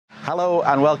Hello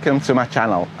and welcome to my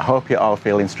channel. I hope you're all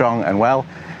feeling strong and well.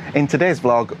 In today's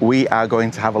vlog we are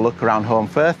going to have a look around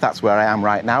Holmfirth. That's where I am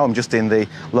right now. I'm just in the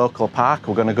local park.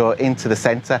 We're going to go into the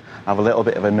centre, have a little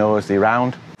bit of a nosy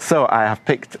round. So I have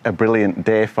picked a brilliant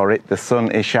day for it. The sun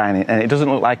is shining and it doesn't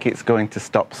look like it's going to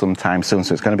stop sometime soon,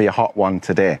 so it's going to be a hot one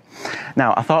today.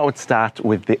 Now I thought I would start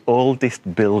with the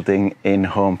oldest building in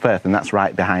Holmfirth, and that's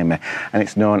right behind me, and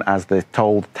it's known as the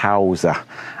Told Towser.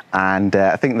 And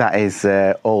I think that is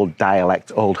old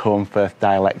dialect, old Holmfirth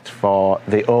dialect for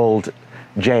the old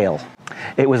jail.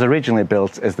 It was originally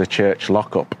built as the church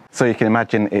lockup, so you can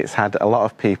imagine it's had a lot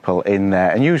of people in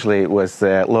there, and usually it was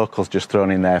locals just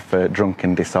thrown in there for drunk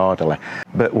and disorderly.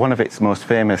 But one of its most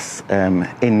famous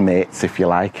inmates, if you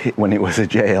like, when it was a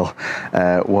jail,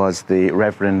 was the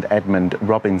Reverend Edmund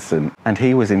Robinson, and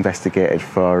he was investigated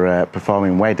for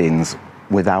performing weddings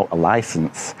without a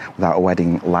license, without a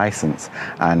wedding license,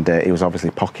 and he was obviously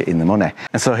pocketing the money.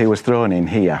 And so he was thrown in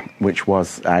here, which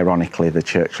was ironically the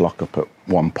church lockup at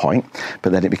one point,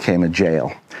 but then it became a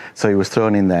jail. So he was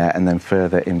thrown in there and then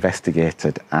further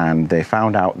investigated, and they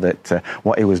found out that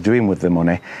what he was doing with the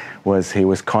money was he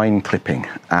was coin clipping.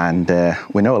 And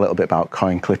we know a little bit about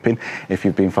coin clipping if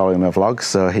you've been following my vlogs.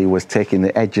 So he was taking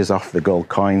the edges off the gold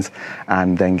coins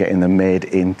and then getting them made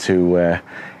into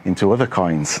other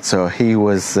coins. So he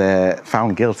was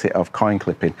found guilty of coin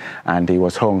clipping, and he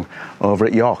was hung over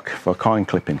at York for coin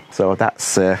clipping. So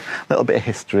that's a little bit of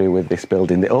history with this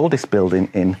building, the oldest building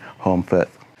in Holmfirth.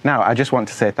 Now, I just want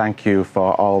to say thank you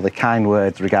for all the kind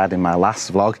words regarding my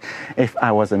last vlog. If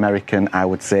I was American, I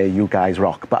would say you guys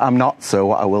rock, but I'm not, so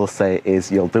what I will say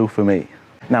is you'll do for me.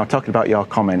 Now, talking about your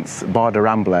comments, Border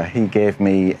Rambler, he gave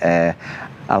me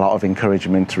a lot of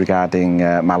encouragement regarding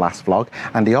my last vlog,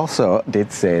 and he also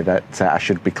did say that I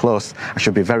should be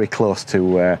very close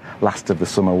to last of the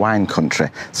summer wine country,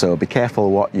 so be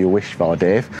careful what you wish for,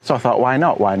 Dave. So I thought, why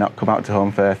not come out to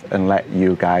Holmfirth and let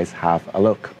you guys have a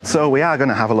look. So we are going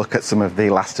to have a look at some of the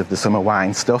last of the summer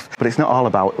wine stuff, but it's not all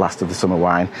about last of the summer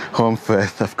wine.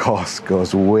 Holmfirth, of course,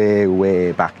 goes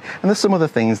way back, and there's some other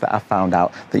things that I've found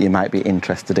out that you might be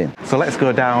interested in. So let's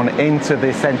go down into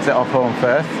the centre of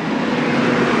Holmfirth.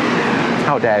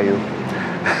 How dare you?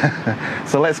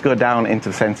 So let's go down into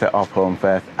the centre of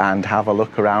Holmfirth and have a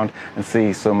look around and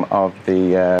see some of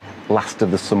the last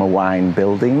of the summer wine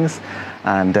buildings,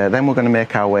 and then we're going to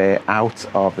make our way out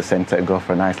of the centre and go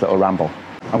for a nice little ramble.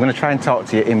 I'm going to try and talk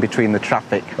to you in between the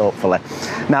traffic, hopefully.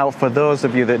 Now, for those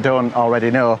of you that don't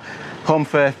already know,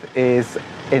 Holmfirth is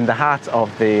in the heart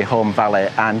of the Holme Valley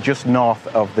and just north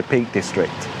of the Peak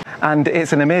District. And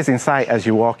it's an amazing sight as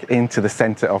you walk into the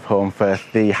centre of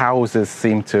Holmfirth. The houses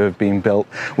seem to have been built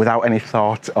without any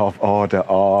thought of order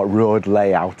or road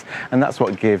layout, and that's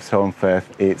what gives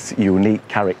Holmfirth its unique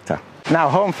character. Now,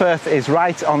 Holmfirth is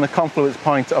right on the confluence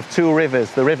point of two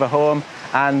rivers, the River Holme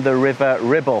and the River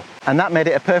Ribble, and that made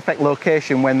it a perfect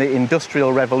location when the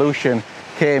Industrial Revolution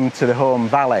came to the Holme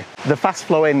Valley. The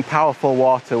fast-flowing, powerful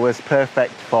water was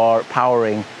perfect for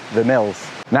powering the mills.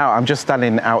 Now I'm just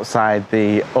standing outside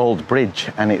the old bridge,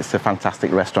 and it's a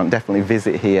fantastic restaurant. Definitely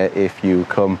visit here if you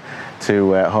come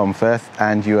to Holmfirth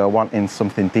and you are wanting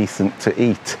something decent to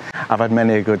eat. I've had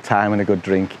many a good time and a good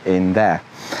drink in there.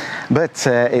 But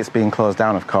it's been closed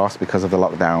down, of course, because of the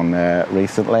lockdown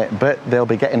recently. But they'll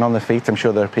be getting on their feet. I'm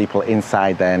sure there are people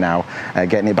inside there now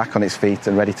getting it back on its feet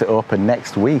and ready to open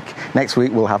next week. Next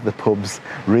week we'll have the pubs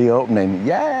reopening.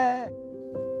 Yeah!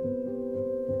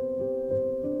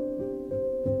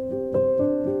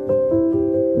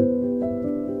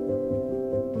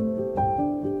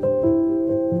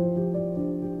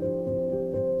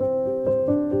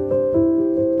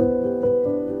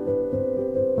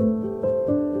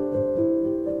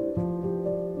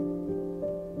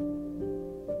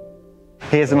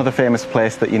 Here's another famous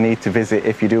place that you need to visit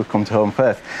if you do come to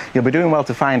Holmfirth. You'll be doing well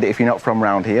to find it if you're not from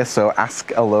around here, so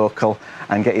ask a local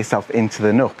and get yourself into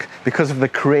the Nook. Because of the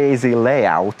crazy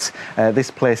layout, this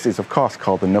place is of course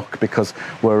called the Nook because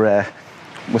we're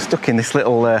stuck in this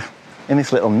little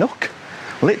nook.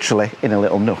 Literally in a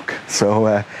little nook.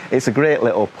 So it's a great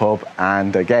little pub,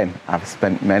 and again, I've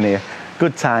spent many a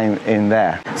good time in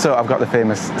there. So I've got the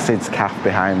famous Sid's Calf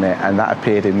behind me, and that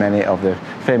appeared in many of the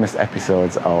famous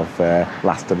episodes of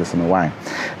Last of the Summer Wine.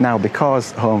 Now,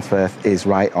 because Holmfirth is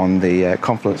right on the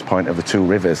confluence point of the two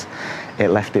rivers, it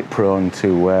left it prone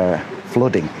to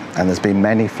flooding, and there's been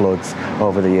many floods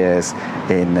over the years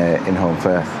in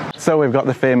Holmfirth. So we've got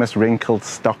the famous wrinkled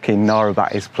stocking, Nora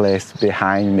Batty's place,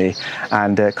 behind me,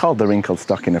 and called the wrinkled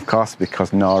stocking, of course,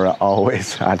 because Nora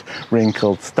always had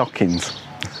wrinkled stockings.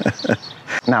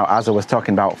 Now, as I was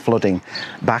talking about flooding,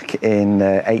 back in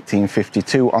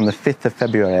 1852, on the 5th of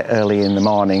February, early in the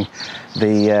morning,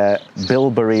 the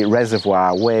Bilberry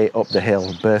Reservoir way up the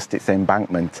hill burst its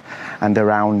embankment, and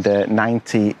around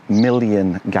 90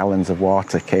 million gallons of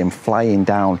water came flying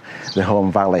down the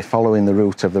Holme Valley, following the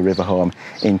route of the River Holme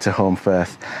into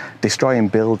Holmfirth, destroying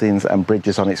buildings and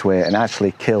bridges on its way, and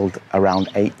actually killed around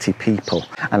 80 people.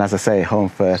 And as I say,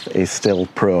 Holmfirth is still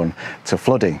prone to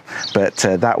flooding, but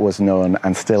that was known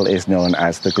and still is known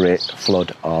as the Great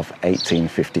Flood of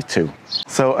 1852.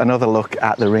 So another look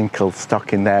at the wrinkled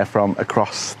stocking there from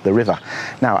across the river.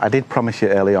 Now, I did promise you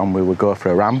early on we would go for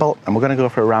a ramble, and we're going to go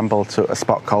for a ramble to a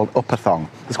spot called Upper Thong.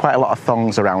 There's quite a lot of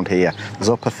thongs around here. There's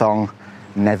Upper Thong,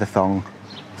 Nether Thong,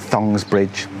 Thongs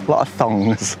Bridge, a lot of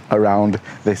thongs around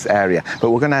this area,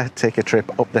 but we're going to take a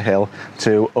trip up the hill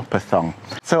to Upper Thong.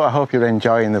 So I hope you're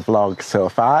enjoying the vlog so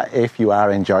far. If you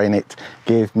are enjoying it,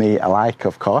 give me a like,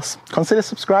 of course. Consider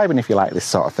subscribing if you like this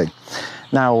sort of thing.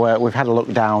 Now, we've had a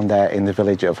look down there in the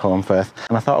village of Holmfirth,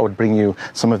 and I thought I would bring you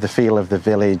some of the feel of the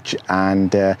village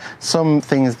and some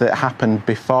things that happened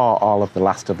before all of the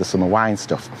last of the summer wine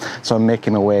stuff. So I'm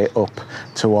making my way up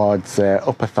towards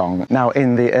Upper Thong. Now,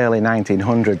 in the early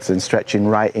 1900s and stretching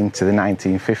right into the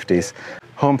 1950s,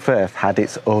 Holmfirth had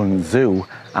its own zoo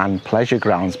and pleasure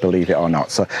grounds, believe it or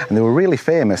not. So, and they were really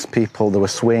famous people. There were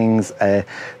swings, there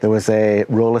was a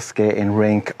roller skating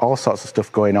rink, all sorts of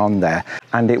stuff going on there.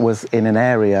 And it was in an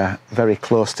area very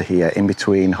close to here, in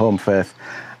between Holmfirth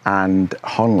and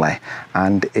Honley,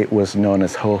 and it was known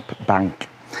as Hope Bank.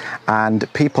 And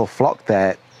people flocked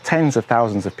there, tens of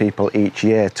thousands of people each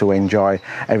year, to enjoy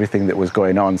everything that was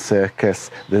going on: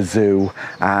 circus, the zoo,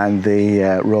 and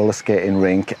the roller skating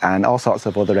rink, and all sorts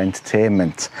of other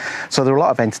entertainment. So there were a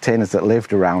lot of entertainers that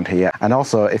lived around here. And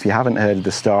also, if you haven't heard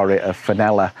the story of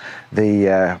Fenella,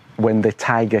 when the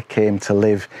tiger came to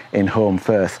live in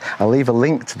Holmfirth, I'll leave a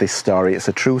link to this story. It's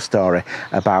a true story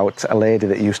about a lady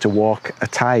that used to walk a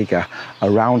tiger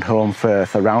around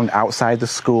Holmfirth, around outside the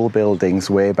school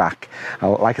buildings way back.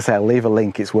 Like I say, I'll leave a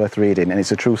link. It's worth reading, and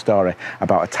it's a true story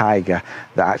about a tiger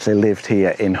that actually lived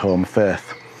here in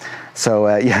Holmfirth.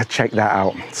 So yeah, check that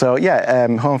out. So yeah,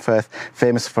 Holmfirth,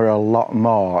 famous for a lot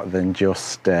more than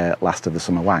just last of the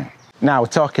summer wine. Now,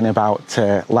 talking about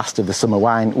last of the summer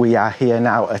wine, we are here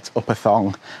now at Upper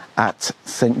Thong at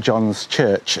St John's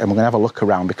Church, and we're going to have a look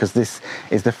around because this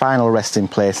is the final resting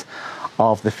place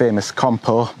of the famous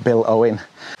Compo, Bill Owen,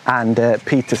 and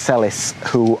Peter Sallis,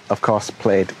 who of course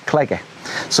played Cleggy.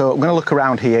 So I'm going to look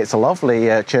around here. It's a lovely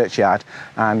churchyard,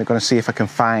 and I'm going to see if I can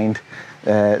find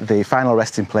the final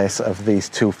resting place of these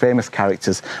two famous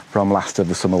characters from last of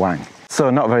the summer wine. So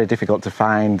not very difficult to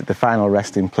find the final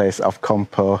resting place of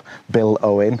Compo, Bill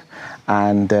Owen,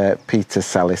 and Peter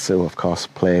Sallis, who of course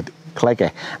played Cleggy.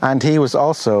 And he was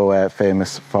also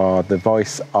famous for the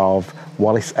voice of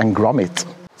Wallace and Gromit.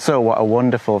 So what a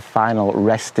wonderful final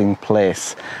resting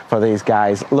place for these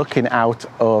guys, looking out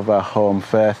over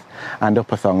Holmfirth and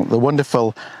Upper Thong, the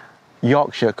wonderful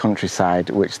Yorkshire countryside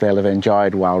which they'll have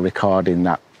enjoyed while recording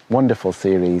that wonderful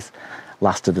series,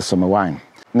 Last of the Summer Wine.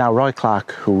 Now, Roy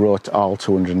Clarke, who wrote all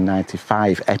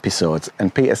 295 episodes,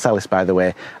 and Peter Sallis, by the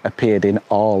way, appeared in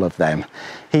all of them,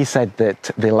 he said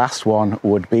that the last one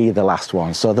would be the last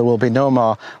one, so there will be no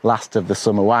more Last of the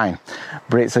Summer Wine.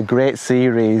 But it's a great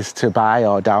series to buy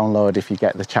or download if you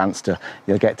get the chance to.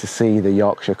 You'll get to see the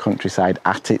Yorkshire countryside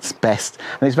at its best,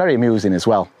 and it's very amusing as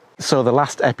well. So the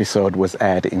last episode was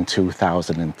aired in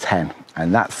 2010,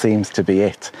 and that seems to be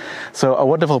it. So a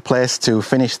wonderful place to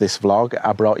finish this vlog.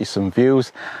 I brought you some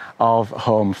views of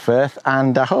Holmfirth,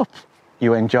 and I hope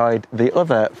you enjoyed the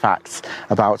other facts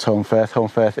about Holmfirth.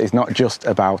 Holmfirth is not just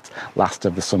about Last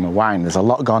of the Summer Wine. There's a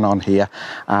lot going on here,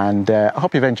 and I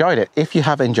hope you've enjoyed it. If you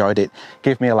have enjoyed it,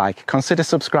 give me a like. Consider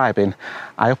subscribing.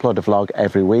 I upload a vlog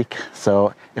every week,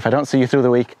 so if I don't see you through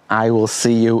the week, I will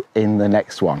see you in the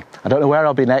next one. I don't know where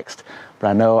I'll be next, but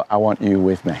I know I want you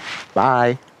with me.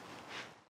 Bye.